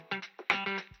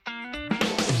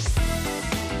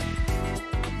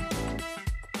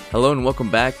Hello and welcome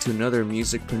back to another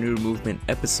Musicpreneur Movement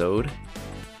episode.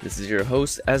 This is your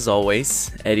host, as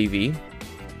always, Eddie V.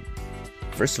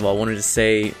 First of all, I wanted to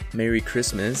say Merry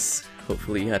Christmas.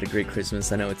 Hopefully you had a great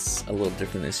Christmas. I know it's a little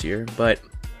different this year, but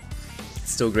it's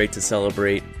still great to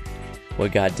celebrate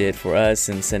what God did for us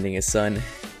in sending His Son.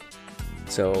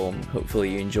 So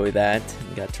hopefully you enjoyed that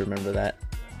and got to remember that.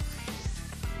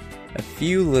 A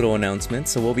few little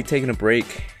announcements. So we'll be taking a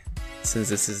break since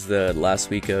this is the last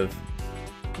week of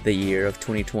the year of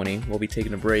 2020. We'll be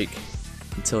taking a break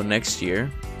until next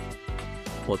year.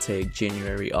 We'll take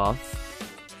January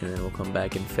off and then we'll come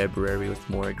back in February with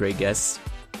more great guests.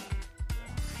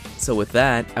 So with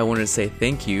that, I wanted to say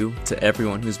thank you to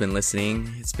everyone who's been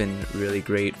listening. It's been really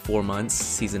great 4 months,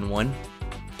 season 1.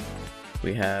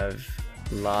 We have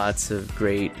lots of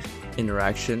great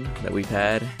interaction that we've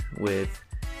had with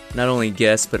not only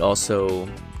guests but also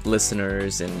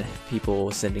listeners and people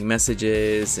sending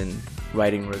messages and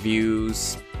writing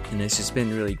reviews, and it's just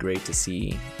been really great to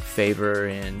see favor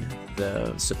and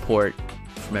the support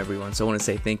from everyone. So I want to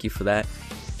say thank you for that,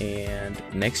 and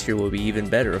next year will be even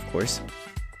better, of course.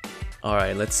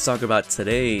 Alright, let's talk about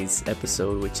today's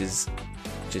episode, which is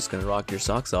just gonna rock your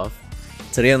socks off.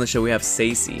 Today on the show we have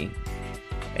Stacey,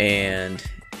 and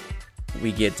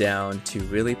we get down to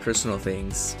really personal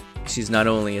things. She's not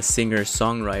only a singer,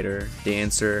 songwriter,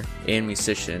 dancer, and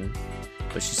musician,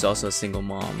 but she's also a single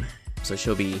mom. So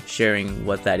she'll be sharing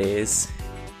what that is,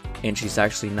 and she's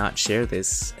actually not shared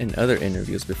this in other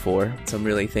interviews before. So I'm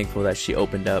really thankful that she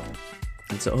opened up,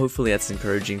 and so hopefully that's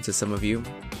encouraging to some of you,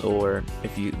 or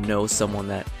if you know someone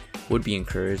that would be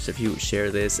encouraged, if you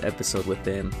share this episode with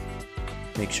them,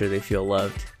 make sure they feel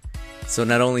loved. So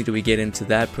not only do we get into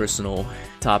that personal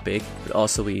topic, but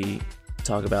also we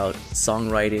talk about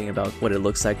songwriting, about what it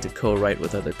looks like to co-write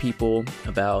with other people,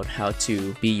 about how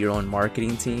to be your own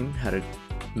marketing team, how to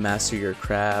master your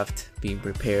craft, being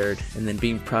prepared, and then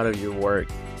being proud of your work.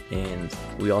 And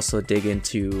we also dig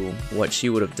into what she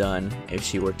would have done if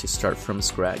she were to start from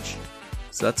scratch.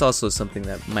 So that's also something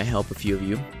that might help a few of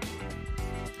you.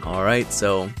 Alright,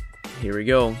 so here we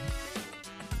go.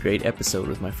 Great episode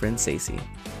with my friend Stacey.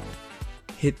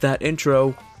 Hit that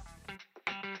intro.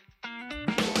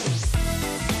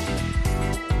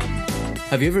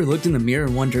 Have you ever looked in the mirror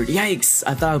and wondered, yikes,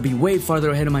 I thought I'd be way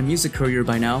farther ahead of my music career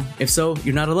by now? If so,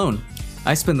 you're not alone.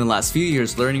 I spent the last few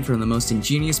years learning from the most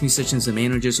ingenious musicians and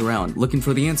managers around, looking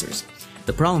for the answers.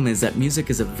 The problem is that music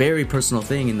is a very personal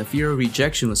thing, and the fear of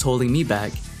rejection was holding me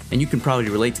back, and you can probably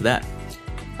relate to that.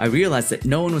 I realized that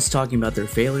no one was talking about their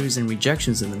failures and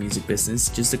rejections in the music business,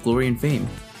 just the glory and fame.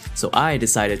 So I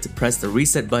decided to press the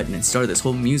reset button and start this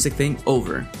whole music thing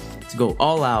over, to go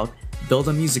all out, build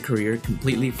a music career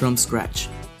completely from scratch.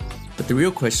 But the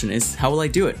real question is, how will I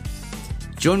do it?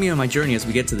 Join me on my journey as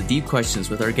we get to the deep questions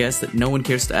with our guests that no one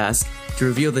cares to ask, to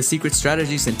reveal the secret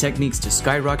strategies and techniques to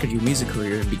skyrocket your music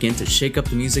career and begin to shake up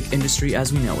the music industry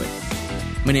as we know it.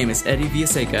 My name is Eddie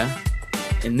Villaseca,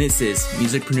 and this is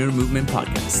Musicpreneur Movement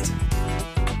Podcast.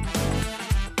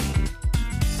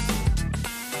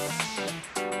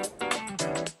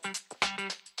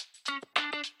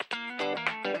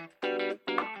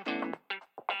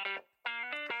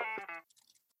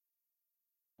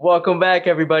 Welcome back,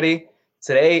 everybody.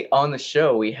 Today on the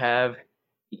show, we have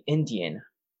the Indian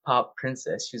pop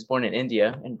princess. She was born in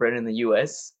India and bred in the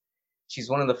US. She's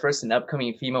one of the first and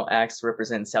upcoming female acts to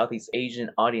represent Southeast Asian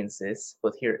audiences,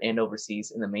 both here and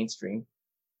overseas in the mainstream.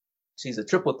 She's a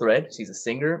triple threat. She's a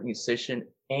singer, musician,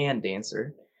 and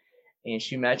dancer. And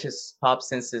she matches pop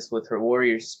senses with her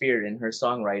warrior spirit in her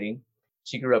songwriting.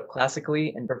 She grew up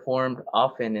classically and performed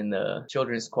often in the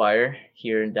children's choir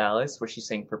here in Dallas, where she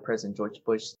sang for President George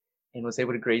Bush, and was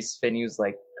able to grace venues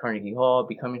like Carnegie Hall.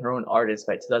 Becoming her own artist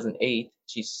by 2008,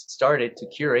 she started to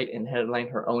curate and headline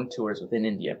her own tours within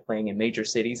India, playing in major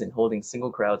cities and holding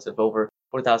single crowds of over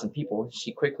 4,000 people.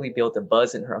 She quickly built a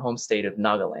buzz in her home state of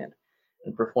Nagaland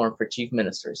and performed for chief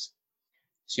ministers.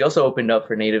 She also opened up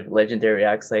for native legendary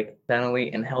acts like Sanali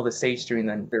and held a stage during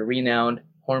the renowned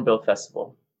Hornbill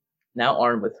Festival. Now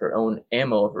armed with her own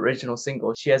ammo of original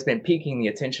singles, she has been piquing the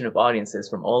attention of audiences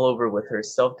from all over with her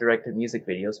self-directed music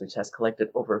videos, which has collected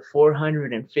over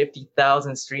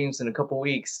 450,000 streams in a couple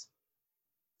weeks.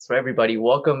 So everybody,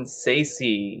 welcome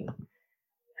Stacey.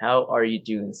 How are you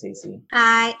doing, Stacey?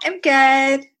 Hi, I'm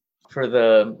good. For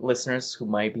the listeners who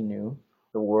might be new,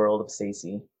 the world of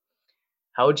Stacey,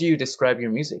 how would you describe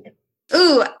your music?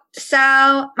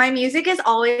 So my music is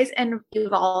always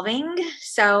evolving,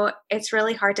 so it's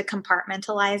really hard to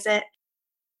compartmentalize it.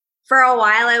 For a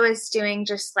while, I was doing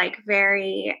just like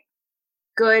very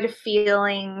good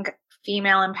feeling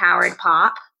female empowered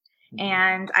pop.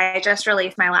 And I just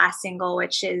released my last single,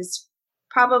 which is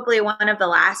probably one of the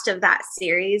last of that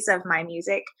series of my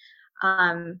music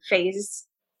phase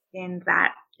in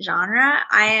that genre.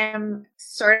 I am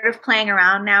sort of playing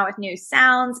around now with new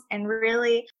sounds, and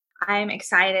really I'm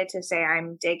excited to say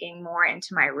I'm digging more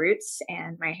into my roots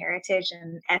and my heritage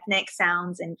and ethnic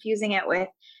sounds and fusing it with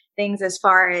things as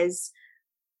far as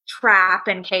trap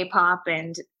and K-pop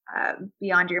and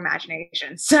beyond your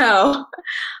imagination. So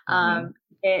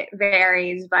it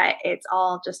varies, but it's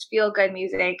all just feel good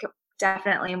music,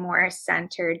 definitely more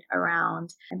centered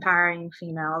around empowering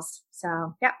females.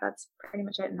 So yeah, that's pretty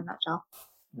much it in a nutshell.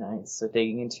 Nice. So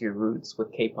digging into your roots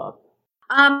with K-pop.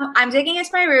 I'm digging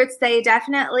into my roots. They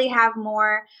definitely have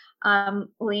more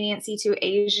leniency to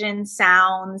Asian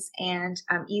sounds and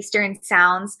Eastern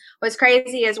sounds. What's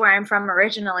crazy is where I'm from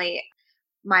originally,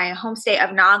 my home state of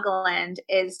Nagaland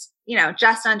is,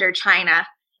 just under China.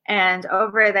 And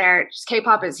over there, just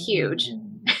K-pop is huge.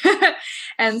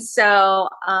 And so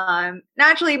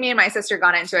naturally, me and my sister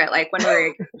got into it like when we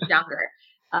were younger.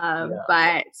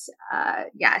 But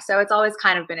so it's always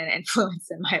kind of been an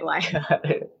influence in my life.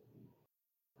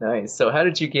 Nice. So how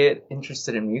did you get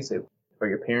interested in music? Are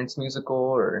your parents musical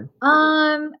or?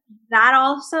 That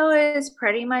also is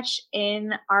pretty much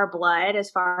in our blood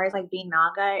as far as like being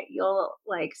Naga. You'll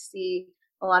like see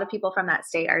a lot of people from that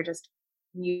state are just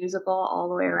musical all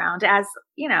the way around, as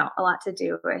a lot to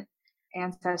do with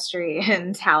ancestry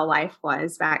and how life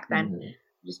was back then.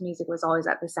 Just music was always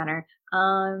at the center.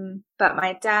 But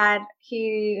my dad,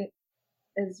 he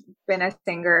has been a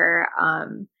singer.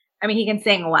 He can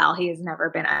sing well. He has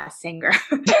never been a singer.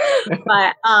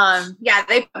 But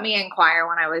they put me in choir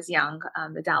when I was young,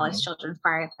 the Dallas Children's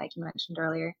Choir, like you mentioned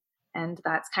earlier. And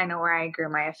that's kind of where I grew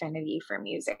my affinity for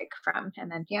music from. And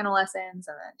then piano lessons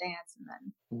and then dance and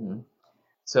then.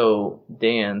 So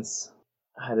dance,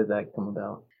 how did that come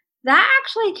about? That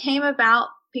actually came about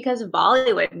because of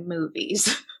Bollywood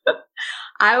movies.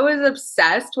 I was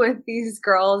obsessed with these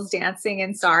girls dancing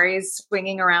in saris,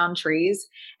 swinging around trees.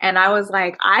 And I was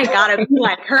like, I gotta be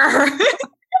like her.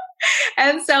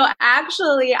 And so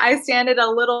actually I started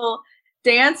a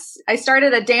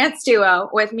dance duo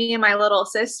with me and my little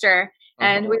sister.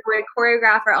 And we would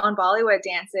choreograph our own Bollywood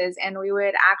dances, and we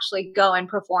would actually go and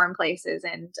perform places.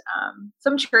 And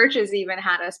some churches even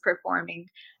had us performing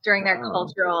during their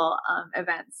cultural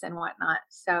events and whatnot.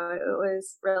 So it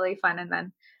was really fun. And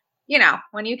then,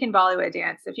 when you can Bollywood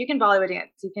dance, if you can Bollywood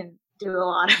dance, you can do a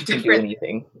lot of different. You can do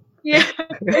anything. Yeah.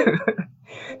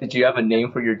 Did you have a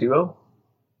name for your duo?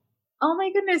 Oh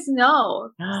my goodness, no.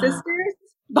 Sisters?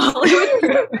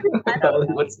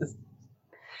 Bollywood? What's this?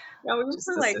 No, we were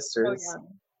like sisters. So young.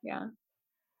 Yeah.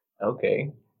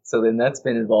 Okay. So then that's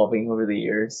been evolving over the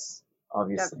years,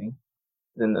 obviously. Yep.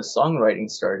 Then the songwriting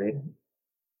started.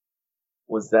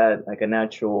 Was that like a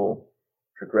natural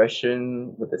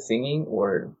progression with the singing,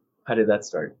 or how did that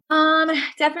start?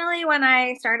 Definitely when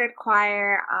I started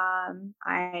choir,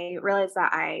 I realized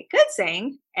that I could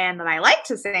sing and that I liked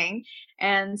to sing.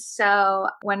 And so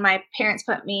when my parents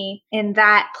put me in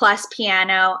that plus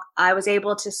piano, I was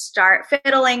able to start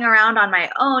fiddling around on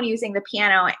my own using the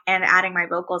piano and adding my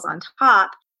vocals on top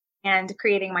and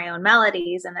creating my own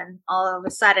melodies. And then all of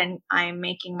a sudden I'm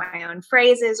making my own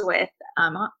phrases with,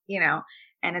 and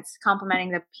it's complementing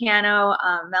the piano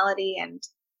melody. And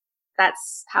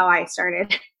that's how I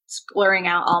started exploring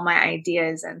out all my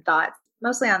ideas and thoughts,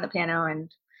 mostly on the piano.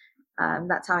 And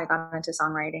that's how I got into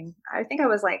songwriting. I think I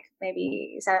was like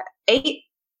maybe 8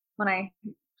 when I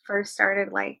first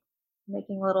started like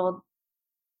making little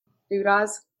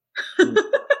doodahs.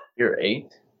 You're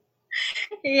 8?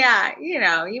 Yeah,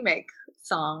 you make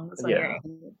songs when you're 8.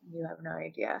 You have no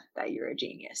idea that you're a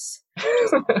genius.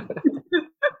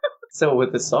 So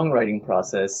with the songwriting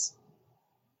process,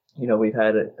 we've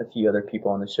had a few other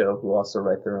people on the show who also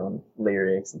write their own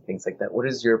lyrics and things like that. What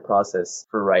is your process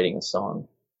for writing a song?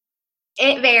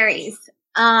 It varies.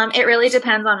 It really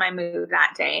depends on my mood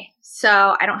that day.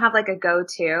 So I don't have like a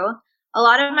go-to. A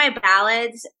lot of my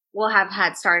ballads will have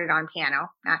had started on piano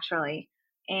naturally.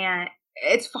 And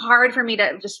it's hard for me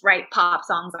to just write pop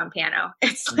songs on piano.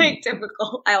 It's like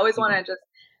difficult. I always want to just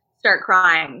start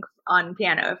crying on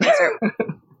piano if I start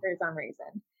for some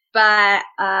reason. But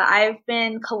I've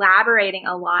been collaborating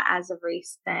a lot as of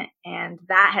recent, and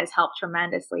that has helped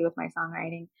tremendously with my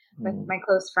songwriting with my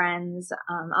close friends,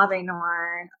 Ave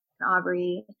Noir,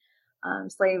 Aubrey,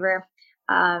 Slaver.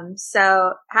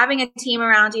 So having a team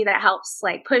around you that helps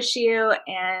like push you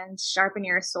and sharpen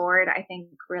your sword, I think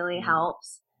really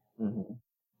helps.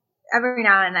 Every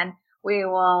now and then we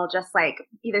will just like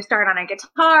either start on a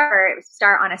guitar or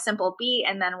start on a simple beat,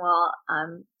 and then we'll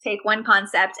take one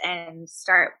concept and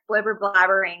start blibber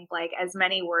blabbering like as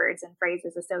many words and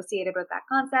phrases associated with that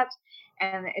concept,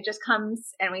 and it just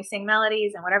comes, and we sing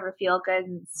melodies, and whatever feel good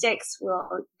and sticks, we'll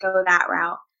go that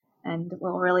route, and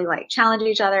we'll really like challenge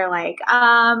each other, like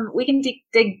we can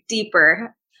dig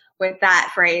deeper with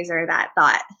that phrase or that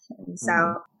thought. And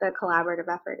so the collaborative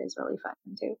effort is really fun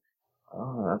too.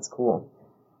 Oh, that's cool.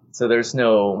 So there's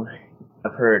no,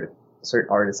 I've heard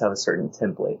certain artists have a certain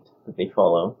template that they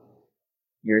follow.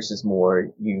 Yours is more,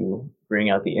 you bring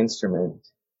out the instrument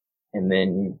and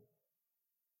then you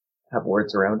have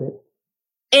words around it?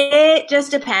 It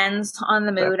just depends on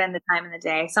the mood and the time of the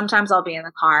day. Sometimes I'll be in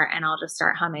the car and I'll just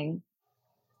start humming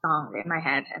a song in my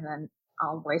head, and then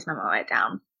I'll voice memo it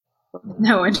down with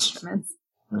no instruments.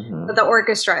 But the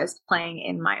orchestra is playing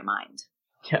in my mind.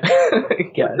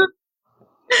 Yeah.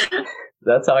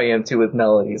 That's how I am too with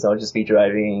melodies. I'll just be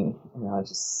driving and I'll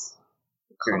just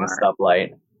during a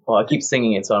stoplight. Well, I keep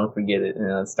singing it so I don't forget it, and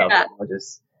then I'll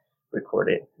just record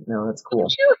it. No, that's cool.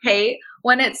 Don't you hate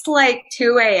when it's like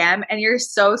 2 a.m. and you're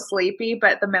so sleepy,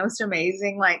 but the most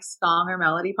amazing like song or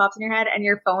melody pops in your head, and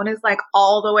your phone is like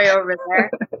all the way over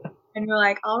there, and you're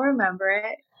like, I'll remember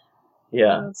it.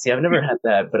 Yeah. See, I've never had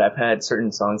that, but I've had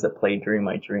certain songs that play during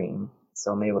my dream,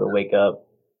 so I'm able to wake up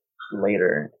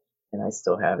later and I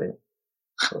still have it.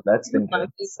 So that's been good.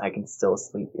 I can still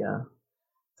sleep. Yeah.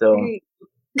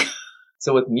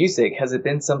 So with music, has it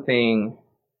been something?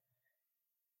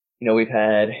 We've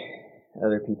had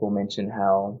other people mention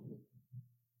how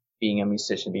being a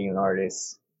musician, being an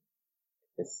artist,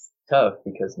 is tough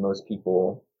because most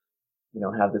people,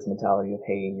 have this mentality of,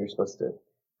 hey, you're supposed to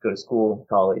go to school,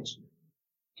 college,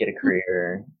 get a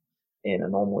career in a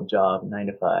normal job, 9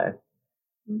 to 5.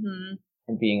 Mm-hmm.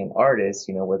 And being an artist,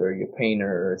 whether you're a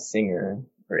painter or a singer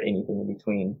or anything in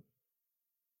between,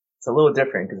 it's a little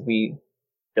different because we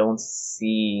don't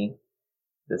see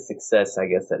the success, I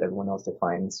guess, that everyone else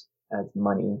defines as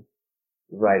money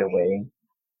right away.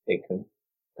 It can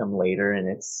come later, and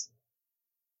it's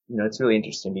really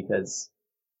interesting because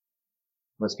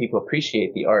most people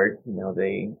appreciate the art.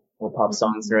 They will pop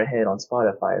songs in their head on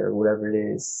Spotify or whatever it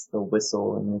is. They'll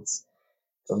whistle, and it's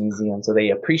a museum. So they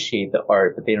appreciate the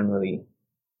art, but they don't really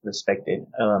respect it.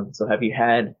 So have you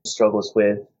had struggles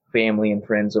with family and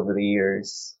friends over the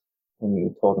years when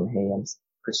you told them, hey, I'm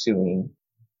pursuing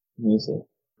music?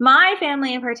 My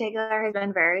family in particular has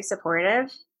been very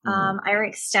supportive. Our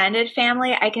extended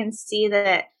family, I can see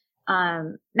that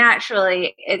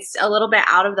naturally it's a little bit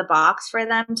out of the box for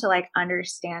them to like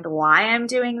understand why I'm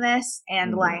doing this,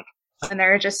 and like when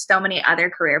there are just so many other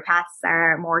career paths that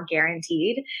are more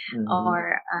guaranteed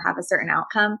or have a certain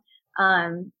outcome.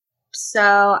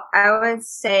 So I would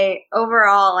say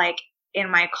overall, like in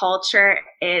my culture,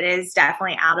 it is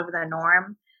definitely out of the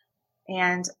norm.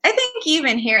 And I think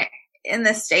even here in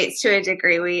the States, to a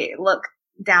degree, we look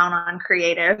down on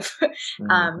creative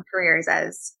careers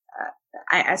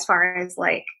as far as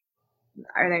like,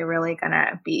 are they really going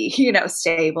to be,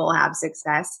 stable, have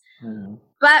success?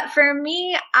 But for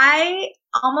me, I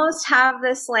almost have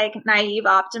this like naive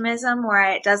optimism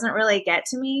where it doesn't really get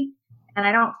to me. And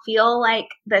I don't feel like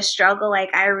the struggle,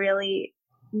 like I really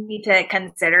need to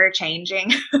consider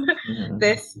changing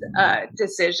this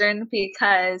decision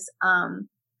because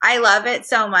I love it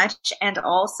so much. And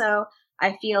also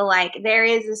I feel like there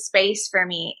is a space for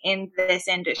me in this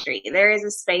industry. There is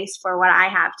a space for what I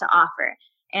have to offer,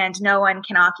 and no one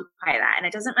can occupy that. And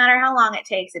it doesn't matter how long it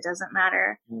takes. It doesn't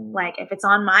matter like if it's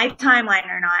on my timeline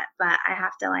or not, but I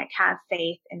have to like have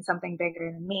faith in something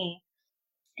bigger than me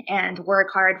and work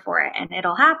hard for it, and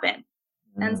it'll happen.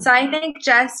 And so I think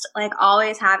just like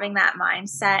always having that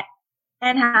mindset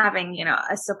and having,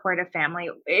 a supportive family.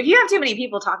 If you have too many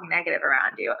people talking negative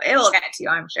around you, it will get to you,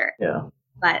 I'm sure. Yeah.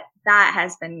 But that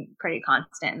has been pretty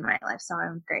constant in my life, so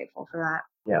I'm grateful for that.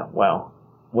 Yeah, wow.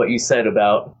 What you said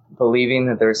about believing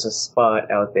that there's a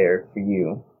spot out there for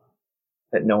you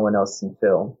that no one else can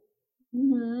fill.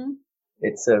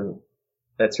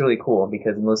 That's really cool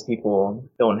because most people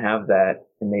don't have that,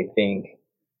 and they think,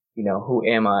 who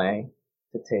am I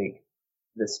to take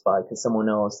this spot? Because someone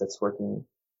else that's been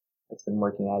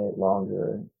working at it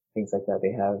longer, things like that,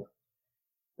 they have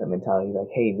the mentality like,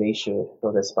 hey, they should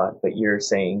fill this spot. But you're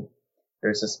saying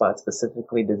there's a spot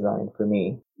specifically designed for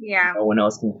me. Yeah. No one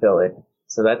else can fill it.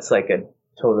 So that's like a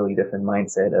totally different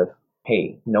mindset of,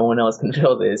 hey, no one else can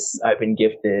fill this. I've been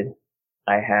gifted.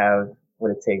 I have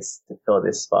what it takes to fill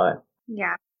this spot.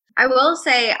 Yeah. I will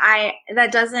say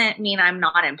that doesn't mean I'm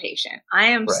not impatient. I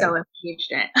am so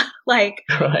impatient. Like,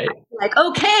 Right. like,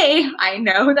 okay, I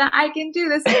know that I can do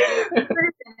this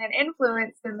and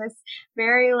influence in this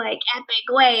very like epic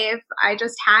way if I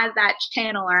just had that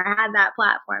channel or had that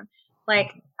platform.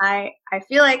 Like, I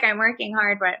feel like I'm working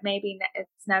hard, but maybe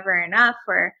it's never enough,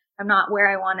 or I'm not where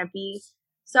I want to be.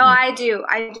 So I do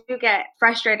get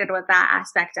frustrated with that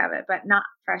aspect of it, but not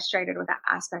frustrated with that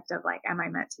aspect of like, am I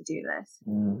meant to do this?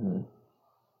 Mm-hmm.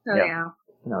 So yeah.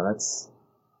 No, that's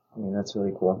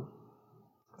really cool.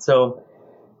 So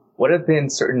what have been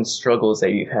certain struggles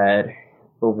that you've had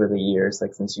over the years,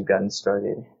 like since you've gotten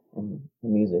started in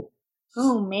music?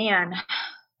 Oh man.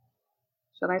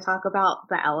 Should I talk about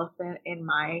the elephant in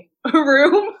my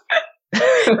room?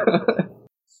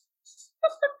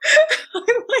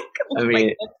 I'm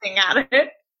like looking at it.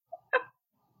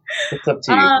 It's up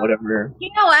to you, whatever.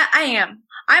 You know what? I am.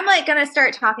 I'm like going to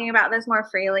start talking about this more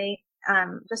freely.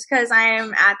 Just because I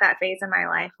am at that phase in my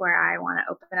life where I want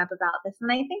to open up about this.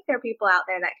 And I think there are people out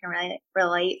there that can really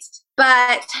relate.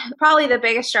 But probably the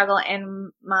biggest struggle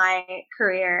in my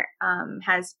career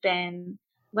has been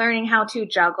learning how to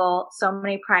juggle so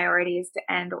many priorities.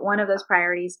 And one of those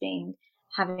priorities being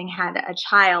having had a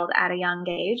child at a young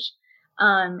age.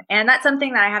 And that's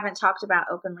something that I haven't talked about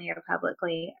openly or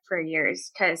publicly for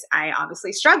years because I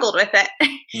obviously struggled with it,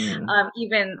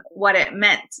 even what it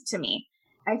meant to me.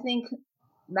 I think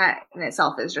that in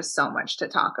itself is just so much to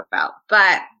talk about.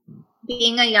 But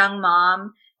being a young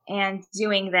mom and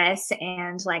doing this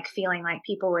and like feeling like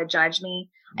people would judge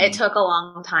me, it took a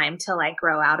long time to like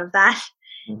grow out of that.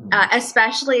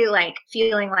 Especially like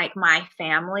feeling like my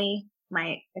family,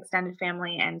 my extended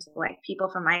family and like people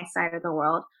from my side of the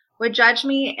world would judge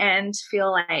me and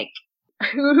feel like,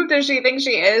 who does she think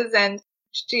she is? And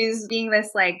she's being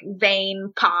this like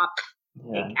vain pop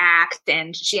act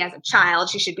and she has a child.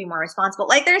 She should be more responsible.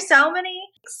 Like there's so many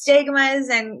stigmas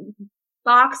and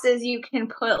boxes you can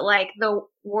put like the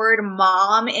word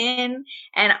mom in.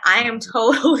 And I am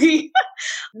totally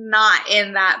not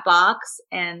in that box.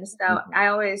 And so I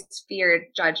always feared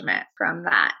judgment from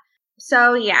that.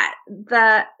 So yeah,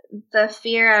 the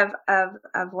fear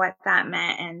of what that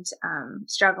meant and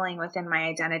struggling within my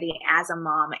identity as a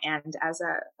mom and as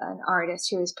an artist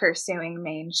who is pursuing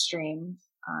mainstream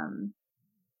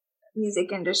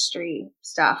music industry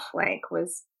stuff like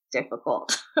was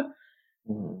difficult.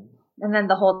 And then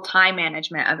the whole time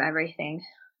management of everything,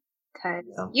 because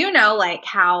you know like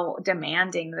how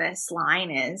demanding this line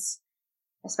is,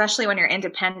 especially when you're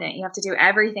independent. You have to do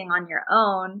everything on your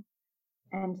own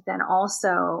and then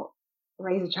also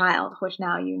raise a child, which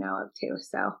now you know of too.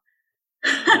 So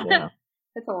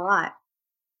it's a lot.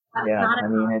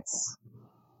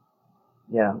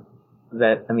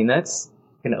 That's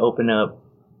going to open up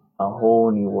a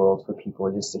whole new world for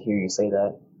people just to hear you say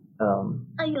that.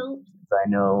 I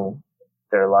know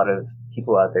there are a lot of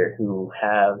people out there who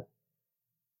have,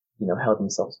 held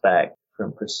themselves back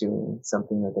from pursuing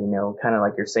something that they know, kind of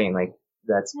like you're saying, like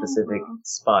that specific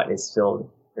spot is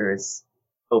filled or is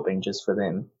open just for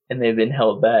them. And they've been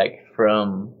held back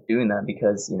from doing that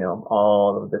because,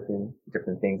 all of the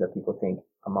different things that people think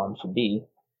a mom should be.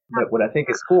 But what I think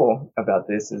is cool about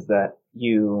this is that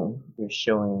you're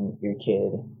showing your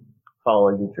kid, follow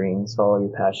your dreams, follow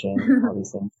your passion, all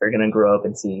these things. They're going to grow up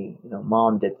and see,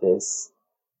 mom did this.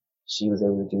 She was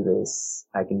able to do this.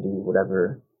 I can do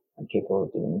whatever I'm capable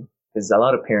of doing. Because a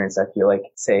lot of parents, I feel like,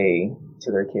 say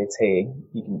to their kids, hey,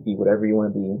 you can be whatever you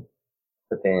want to be.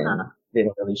 But then they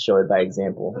don't really show it by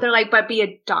example. They're like, but be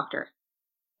a doctor.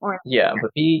 Or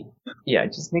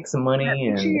just make some money.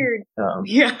 Weird.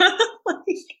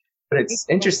 But it's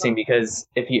interesting because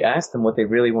if you ask them what they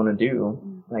really want to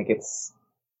do, like it's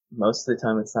most of the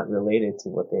time it's not related to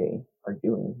what they are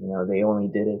doing. They only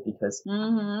did it because,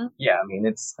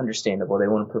 it's understandable. They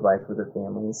want to provide for their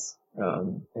families.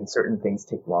 And certain things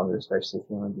take longer, especially if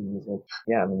you want to do music.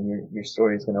 Yeah, your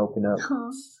story is going to open up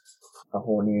a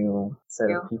whole new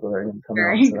set of people that are going to come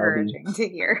out. Very encouraging to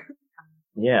hear.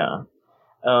 Yeah.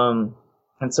 And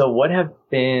so what have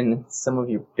been some of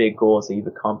your big goals that you've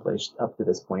accomplished up to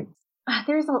this point?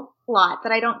 There's a lot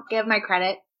that I don't give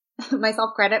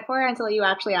myself credit for until you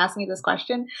actually ask me this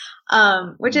question,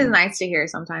 which is nice to hear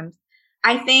sometimes.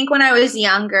 I think when I was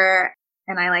younger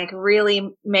and I like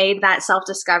really made that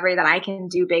self-discovery that I can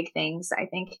do big things, I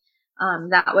think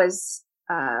that was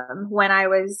when I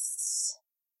was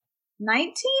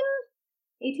 19,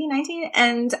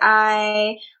 and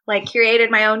I like curated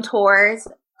my own tours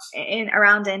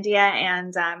around India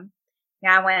and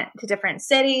I went to different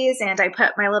cities and I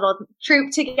put my little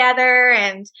troupe together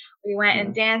and we went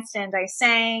and danced and I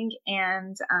sang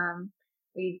and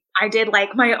I did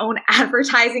like my own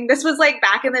advertising. This was like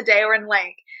back in the day when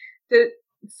like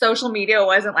social media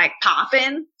wasn't like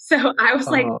popping. So I was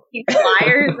like making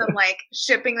flyers and like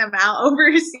shipping them out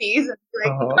overseas and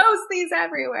like post these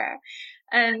everywhere.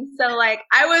 And so like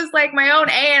I was like my own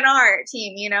A&R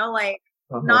team, you know, like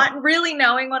not really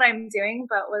knowing what I'm doing,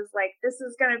 but was like, this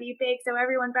is going to be big. So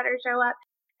everyone better show up.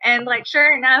 And like,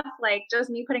 sure enough, like just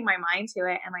me putting my mind to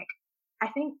it. And like, I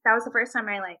think that was the first time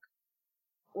I like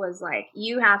was like,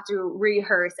 you have to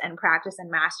rehearse and practice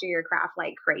and master your craft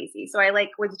like crazy. So I like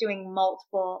was doing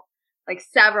multiple, like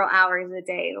several hours a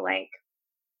day, like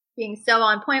being so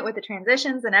on point with the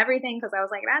transitions and everything. Cause I was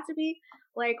like, it has to be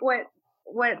like what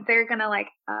they're gonna like,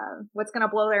 what's gonna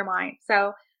blow their mind.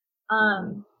 So,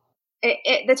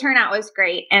 the turnout was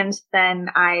great. And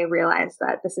then I realized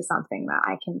that this is something that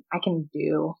I can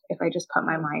do if I just put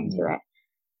my mind to it.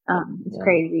 It's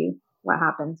crazy what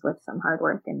happens with some hard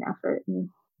work and effort and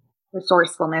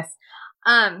resourcefulness.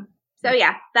 So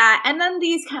yeah, that, and then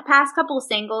these past couple of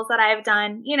singles that I've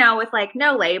done, you know, with like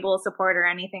no label support or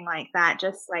anything like that,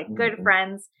 just like good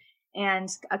friends and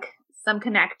some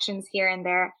connections here and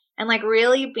there, and like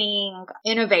really being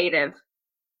innovative.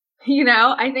 You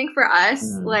know, I think for us,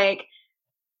 like,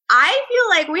 I feel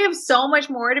like we have so much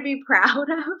more to be proud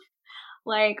of.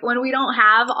 Like when we don't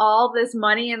have all this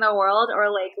money in the world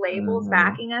or like labels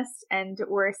backing us, and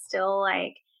we're still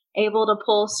like able to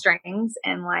pull strings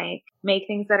and like make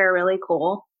things that are really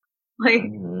cool. Like,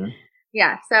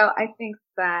 yeah. So I think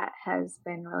that has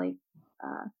been really,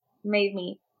 made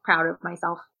me proud of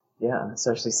myself. Yeah.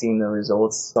 Especially seeing the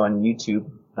results on YouTube.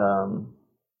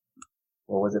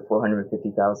 What was it?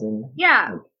 450,000?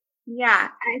 Yeah. Yeah,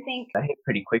 I think that hit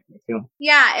pretty quickly too.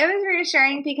 Yeah, it was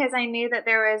reassuring because I knew that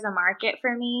there was a market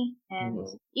for me, and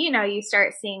you know, you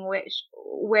start seeing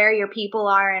where your people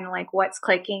are and like what's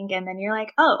clicking, and then you're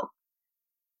like, oh,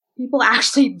 people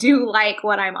actually do like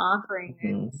what I'm offering.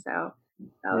 And so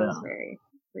that was very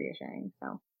reassuring.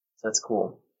 So that's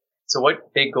cool. So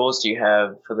what big goals do you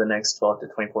have for the next 12 to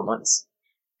 24 months?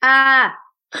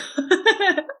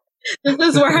 This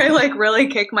is where I like really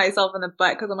kick myself in the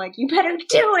butt because I'm like, you better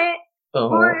do it,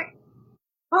 or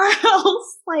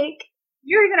else like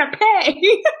you're gonna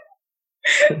pay.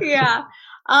 Yeah.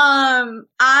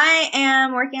 I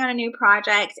am working on a new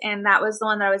project, and that was the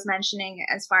one that I was mentioning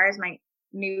as far as my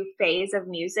new phase of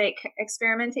music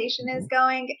experimentation is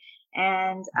going.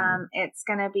 And it's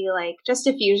gonna be like just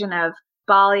a fusion of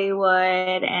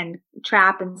Bollywood and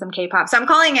trap and some K-pop. So I'm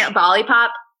calling it Bollypop.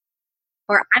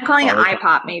 Or I'm calling it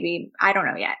iPop, maybe. I don't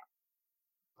know yet.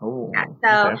 Oh, yeah,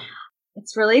 so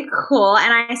it's really cool.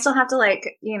 And I still have to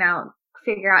like, you know,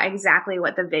 figure out exactly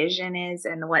what the vision is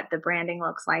and what the branding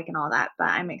looks like and all that. But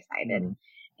I'm excited.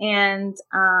 And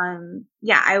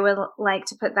yeah, I would like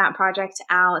to put that project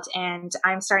out. And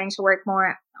I'm starting to work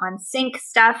more on sync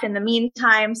stuff in the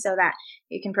meantime so that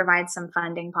you can provide some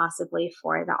funding possibly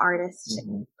for the artist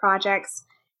projects.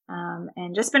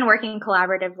 And just been working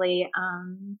collaboratively.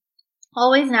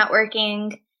 Always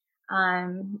networking,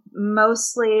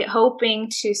 mostly hoping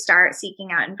to start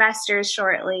seeking out investors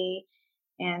shortly.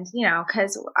 And, you know,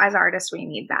 because as artists, we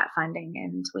need that funding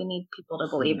and we need people to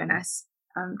believe in us.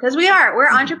 Because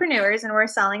we're entrepreneurs and we're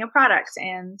selling a product,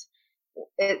 and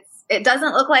it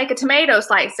doesn't look like a tomato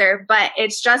slicer, but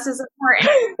it's just as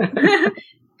important.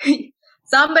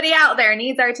 Somebody out there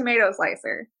needs our tomato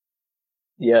slicer.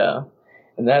 Yeah.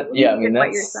 And that, I mean, that's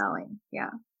what you're selling.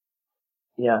 Yeah.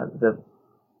 Yeah,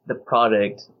 the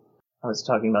product, I was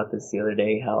talking about this the other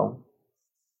day, how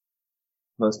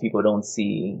most people don't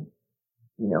see,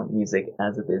 you know, music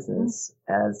as a business,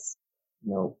 as,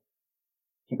 you know,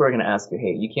 people are going to ask you,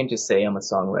 hey, you can't just say I'm a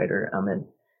songwriter, I'm a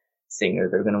singer.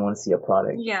 They're going to want to see a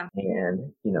product. Yeah.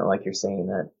 And, you know, like you're saying,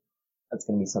 that's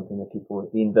going to be something that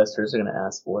the investors are going to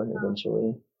ask for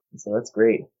eventually. And so that's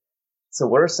great. So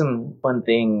what are some fun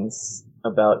things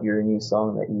about your new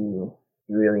song that you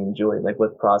really enjoy? Like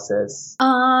what process?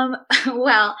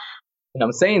 Well, and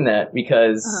I'm saying that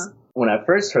because when I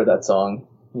first heard that song,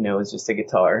 you know, it was just a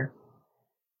guitar.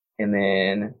 And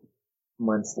then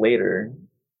months later,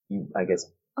 you, I guess,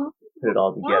 put it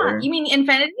all together. You mean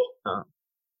Infinity?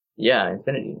 Yeah,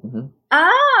 Infinity.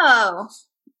 Oh.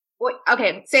 Wait,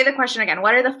 okay, say the question again.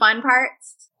 What are the fun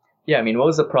parts? Yeah, I mean, what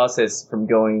was the process from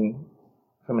going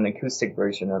from an acoustic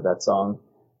version of that song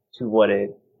to what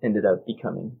it ended up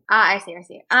becoming? I see.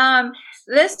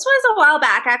 This was a while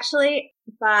back actually,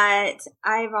 but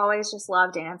I've always just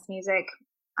loved dance music.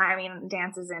 I mean,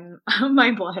 dance is in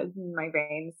my blood and my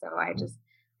veins, so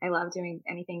I love doing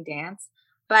anything dance.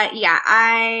 But yeah,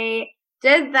 I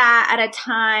did that at a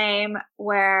time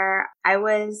where I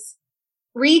was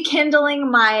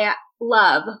rekindling my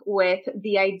love with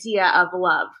the idea of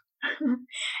love.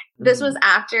 This was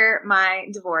after my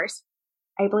divorce.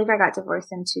 I believe I got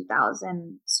divorced in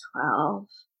 2012,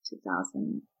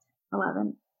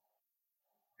 2011.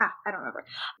 I don't remember.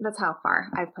 That's how far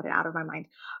I've put it out of my mind.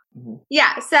 Mm-hmm.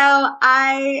 Yeah, so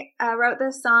I wrote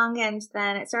this song, and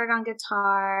then it started on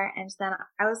guitar, and then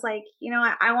I was like, you know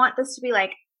what? I want this to be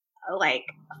like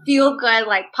feel good,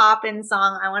 like pop-in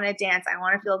song. I want to dance. I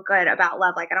want to feel good about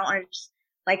love. Like I don't want to just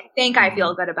like think I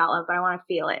feel good about love, but I want to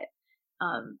feel it.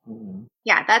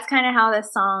 Yeah, that's kind of how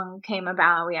this song came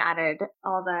about. We added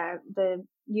all the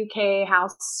UK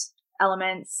house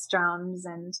elements, drums,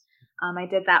 and I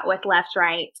did that with Left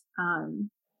Right.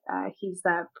 He's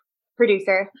the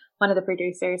producer, one of the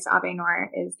producers. Ave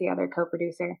Noor is the other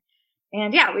co-producer.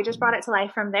 And yeah, we just brought it to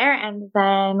life from there. And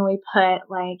then we put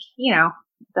like, you know,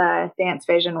 the dance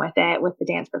vision with it, with the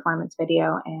dance performance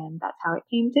video. And that's how it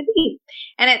came to be.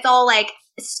 And it's all like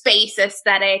space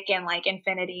aesthetic and like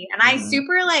infinity. And I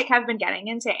super like have been getting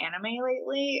into anime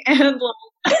lately. And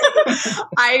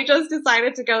I just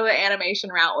decided to go the animation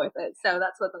route with it. So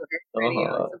that's what the lyric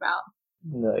video is about.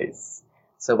 Nice.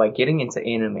 So by getting into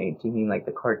anime, do you mean like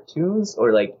the cartoons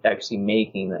or like actually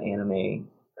making the anime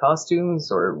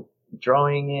costumes or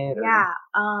drawing it? Or... Yeah.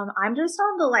 I'm just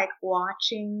on the like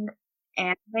watching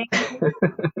anime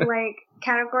like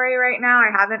category right now.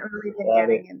 I haven't really been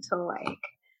getting into like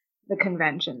the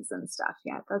conventions and stuff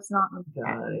yet. That's not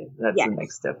That's the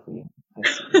next step for you.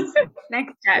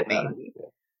 Next step, maybe.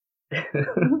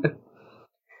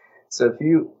 So if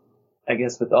you, I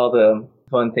guess with all the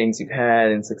fun things you've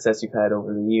had and success you've had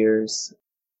over the years,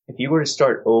 if you were to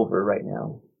start over right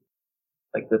now,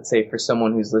 like let's say for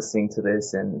someone who's listening to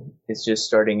this and is just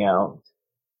starting out,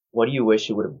 what do you wish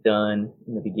you would have done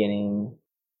in the beginning?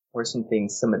 Or some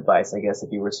things, some advice, I guess, if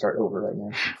you were to start over right now?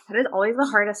 That is always the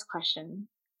hardest question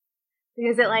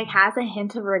because it like has a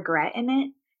hint of regret in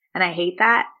it. And I hate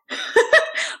that.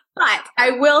 But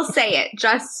I will say it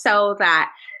just so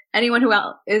that anyone who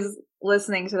else is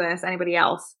listening to this, anybody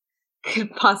else,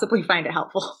 could possibly find it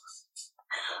helpful.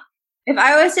 If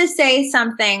I was to say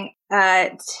something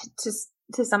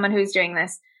to someone who's doing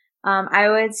this, I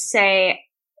would say,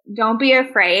 don't be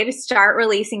afraid. Start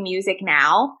releasing music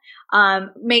now.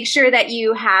 Make sure that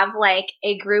you have like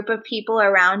a group of people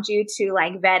around you to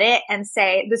like vet it and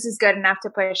say, this is good enough to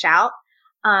push out.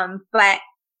 But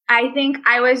I think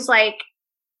I was like,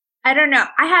 I don't know.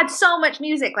 I had so much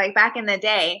music like back in the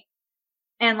day.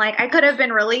 And like I could have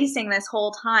been releasing this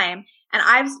whole time. And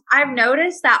I've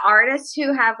noticed that artists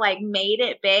who have like made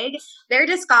it big, their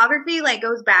discography like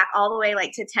goes back all the way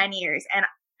like to 10 years. And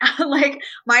like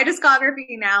my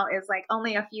discography now is like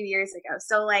only a few years ago.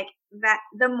 So like that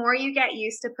the more you get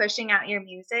used to pushing out your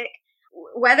music,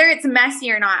 whether it's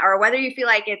messy or not, or whether you feel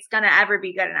like it's going to ever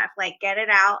be good enough, like get it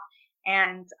out.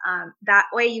 And that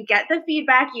way you get the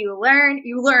feedback, you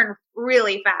learn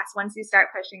really fast. Once you start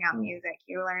pushing out music,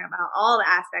 you learn about all the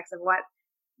aspects of what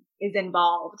is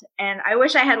involved. And I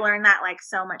wish I had learned that like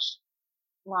so much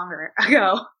longer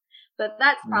ago, but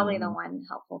that's probably the one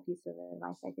helpful piece of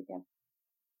advice I could give.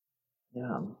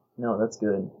 Yeah, no, that's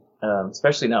good.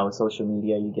 Especially now with social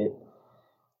media, you get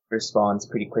response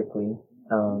pretty quickly.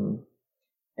 And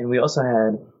we also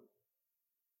had,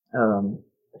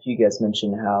 a few guys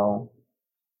mentioned how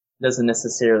it doesn't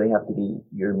necessarily have to be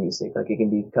your music. Like it can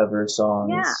be cover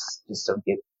songs, just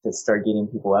to start getting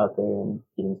people out there and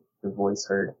getting your voice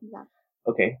heard. Yeah.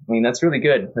 Okay. I mean, that's really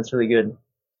good. That's really good.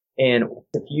 And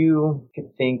if you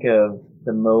could think of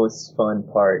the most fun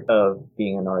part of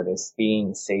being an artist,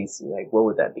 being Stacey, like what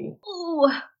would that be?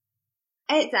 Ooh,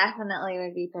 it definitely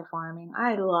would be performing.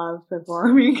 I love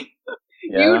performing.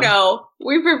 Yeah. You know,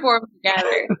 we perform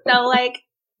together. So like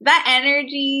that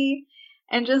energy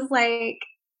and just like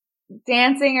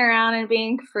dancing around and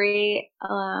being free.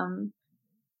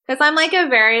 Cause I'm like a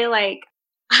very like,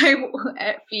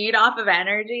 I feed off of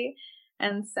energy.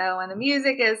 And so when the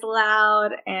music is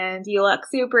loud and you look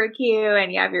super cute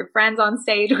and you have your friends on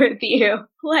stage with you,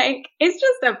 like it's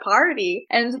just a party.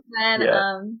 And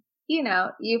then, you know,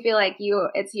 you feel like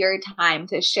it's your time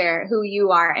to share who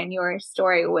you are and your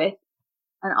story with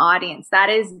an audience that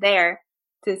is there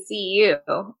to see you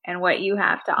and what you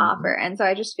have to offer. And so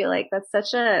I just feel like that's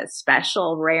such a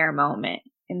special, rare moment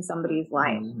in somebody's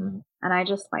life. And I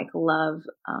just like love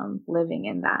living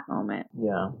in that moment.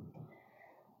 Yeah.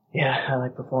 Yeah, I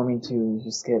like performing too. You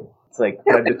just get, it's like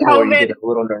right before you get a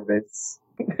little nervous.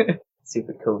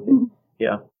 Stupid COVID.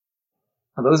 Yeah.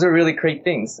 Well, those are really great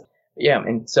things. Yeah,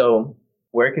 and so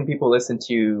where can people listen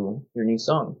to your new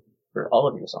song, or all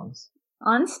of your songs?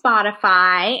 On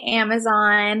Spotify,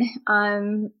 Amazon,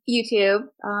 YouTube,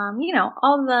 you know,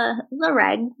 all the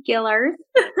regulars.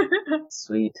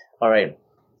 Sweet. All right.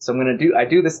 So I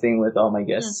do this thing with all my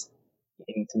guests,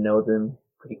 getting to know them,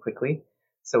 pretty quickly.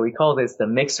 So we call this the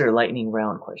Mixer Lightning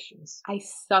Round questions. I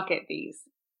suck at these.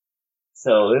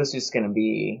 So this is just going to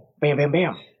be bam, bam,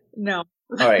 bam. No.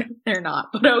 All right. They're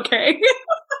not, but okay.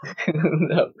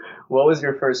 No. What was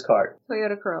your first car?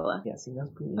 Toyota Corolla. Yeah, see,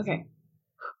 that's pretty easy. Okay.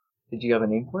 Did you have a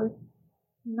name for it?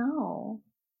 No.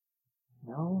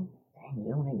 No? Dang,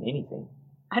 you don't name anything.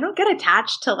 I don't get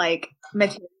attached to like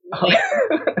material.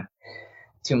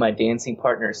 To my dancing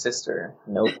partner's sister.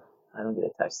 Nope. I don't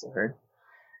get attached to her.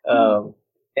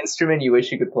 Instrument you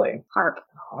wish you could play? Harp.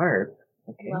 Harp?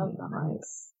 Okay, Love the harp.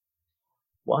 nice.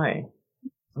 Why?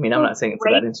 I mean, I'm not saying it's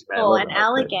a bad instrument. I love And the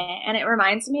harp, elegant, and it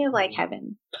reminds me of like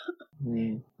heaven.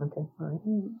 Okay,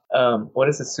 alright. What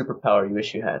is a superpower you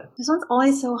wish you had? This one's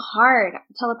always so hard.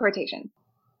 Teleportation.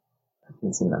 It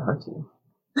didn't seem that hard to you.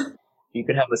 You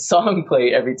could have a song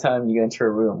play every time you enter a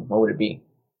room. What would it be?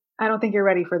 I don't think you're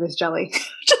ready for this, Jelly.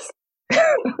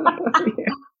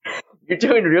 You're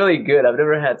doing really good. I've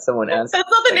never had someone ask. That's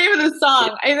not the name of the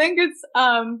song. I think it's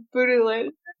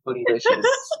Bootylicious. Bootylicious.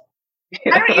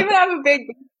 I don't even have a big.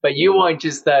 But you want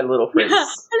just that little phrase. I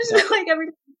just feel like every.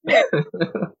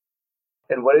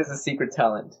 And what is the secret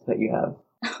talent that you have?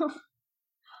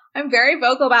 I'm very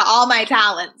vocal about all my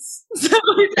talents. So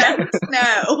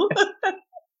no.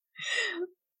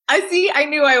 I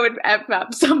knew I would F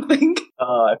up something.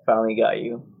 Oh, I finally got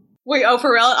you. Wait, oh,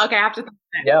 for real? Okay, I have to.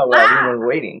 Yeah, well, everyone's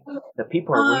waiting. The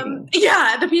people are waiting.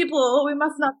 Yeah, the people. We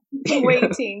must not be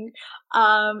waiting.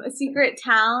 A secret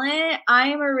talent. I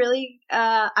am a really.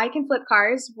 I can flip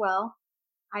cars well.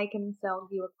 I can sell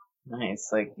you a car. Nice,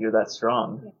 like you're that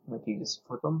strong. Yeah. Like you just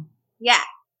flip them. Yeah.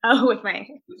 Oh, with my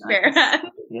spare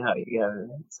hand. Yeah, you have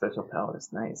special powers.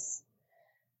 Nice.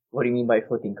 What do you mean by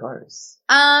flipping cars?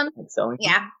 Like selling?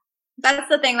 Yeah. That's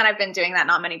the thing that I've been doing that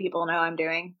not many people know I'm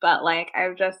doing. But like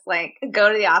I've just like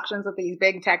go to the auctions with these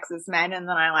big Texas men and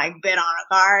then I like bid on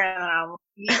a car and then I'm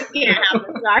like, you can't have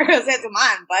this car because it's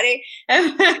mine, buddy.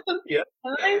 And then,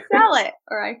 and then I sell it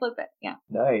or I flip it. Yeah.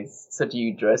 Nice. So do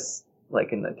you dress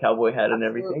like in the cowboy hat and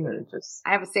everything or just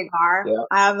I have a cigar. Yeah.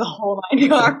 I have the whole 9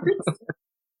 yards.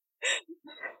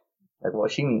 Like well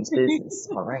she means business.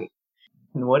 All right.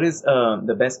 And what is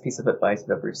the best piece of advice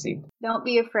you've ever received? Don't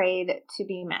be afraid to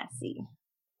be messy.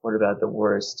 What about the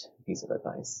worst piece of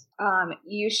advice?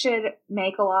 You should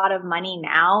make a lot of money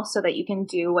now so that you can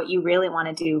do what you really want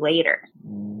to do later.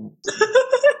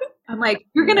 I'm like,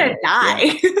 you're going to die.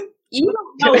 Yeah. You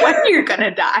don't know when you're going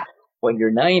to die. When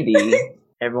you're 90,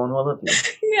 everyone will love you.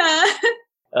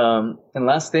 Yeah. And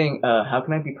last thing, how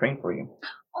can I be praying for you?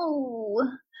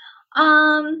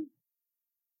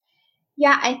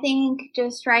 Yeah, I think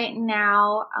just right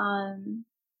now,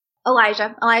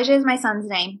 Elijah. Elijah is my son's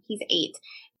name. He's 8.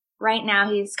 Right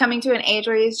now, he's coming to an age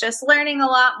where he's just learning a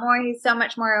lot more. He's so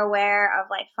much more aware of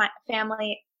like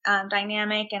family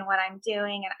dynamic and what I'm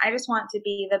doing. And I just want to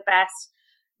be the best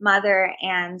mother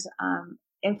and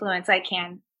influence I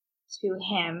can to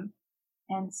him.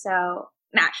 And so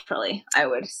naturally, I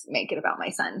would make it about my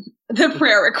son, the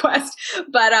prayer request.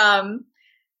 But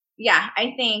yeah,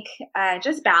 I think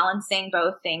just balancing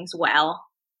both things well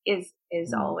is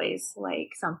always like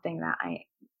something that I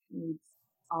need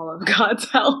all of God's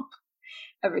help.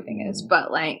 Everything is,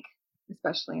 but like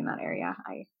especially in that area,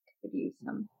 I could use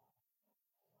some.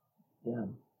 Yeah.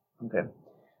 Okay.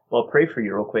 Well, I'll pray for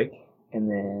you real quick, and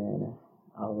then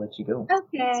I'll let you go.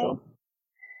 Okay. So,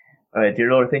 all right,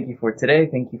 dear Lord, thank you for today.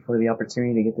 Thank you for the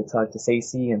opportunity to get to talk to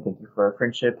Stacey, and thank you for our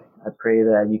friendship. I pray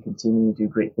that you continue to do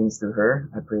great things through her.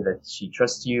 I pray that she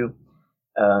trusts you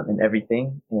in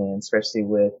everything, and especially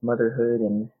with motherhood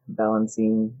and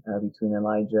balancing between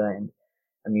Elijah and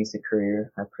a music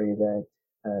career. I pray that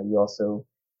you also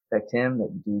protect him,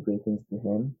 that you do great things through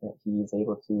him, that he is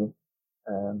able to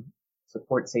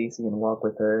support Stacey and walk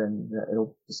with her, and that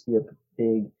it'll just be a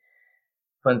big,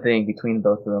 fun thing between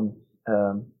both of them.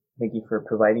 Thank you for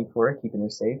providing for her, keeping her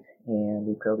safe, and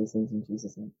we pray all these things in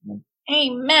Jesus' name. Amen.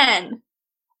 Amen.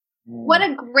 What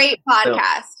a great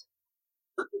podcast.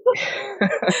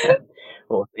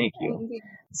 Well, thank you.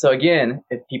 So again,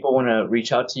 if people want to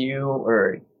reach out to you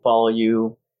or follow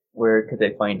you, where could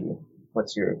they find you?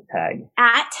 What's your tag?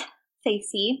 At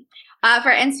Stacey. For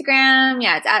Instagram,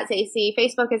 yeah, it's at Stacey.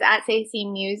 Facebook is at Stacey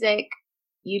Music.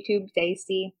 YouTube,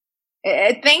 Stacey.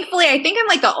 Thankfully, I think I'm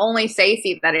like the only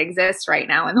Stacey that exists right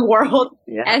now in the world.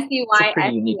 Yeah.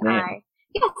 S-E-Y-S-E-I.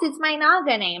 Yes, it's my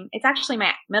Naga name. It's actually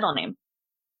my middle name,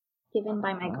 given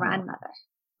by my grandmother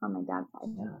on my dad's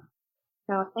side. Yeah.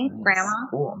 So thanks, nice. Grandma.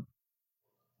 Cool.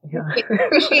 Yeah. I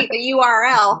appreciate the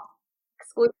URL.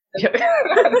 Yeah.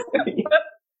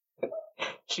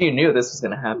 She knew this was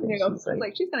going to happen. She's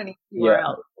like, she's going to need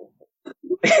URL.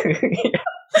 Yeah.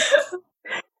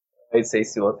 right,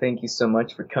 Stacey. Well, thank you so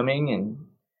much for coming and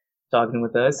talking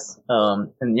with us.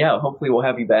 And yeah, hopefully we'll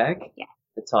have you back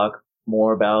to talk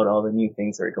more about all the new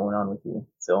things that are going on with you.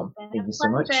 So thank you so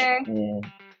much. And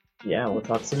yeah, we'll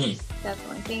talk soon.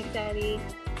 Definitely. Thanks, Eddie.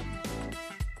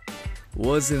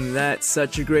 Wasn't that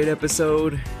such a great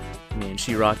episode? Man,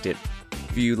 she rocked it.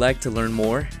 If you'd like to learn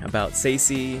more about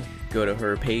Stacey, go to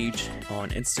her page on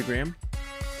Instagram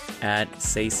at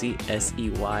Seysei,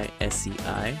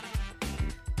 Seysei.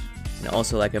 And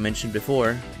also, like I mentioned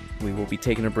before, we will be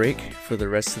taking a break for the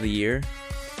rest of the year.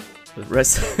 The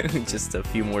rest, just a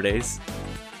few more days.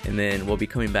 And then we'll be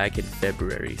coming back in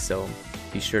February. So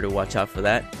be sure to watch out for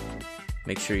that.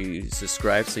 Make sure you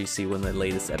subscribe so you see when the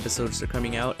latest episodes are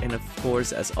coming out. And of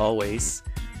course, as always,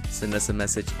 send us a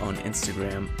message on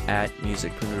Instagram at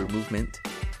Musicpreneur Movement.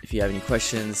 If you have any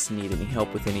questions, need any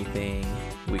help with anything,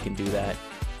 we can do that.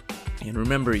 And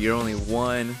remember, you're only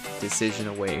one decision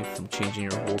away from changing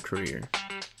your whole career.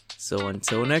 So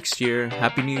until next year,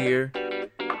 Happy New Year,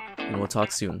 and we'll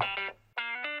talk soon.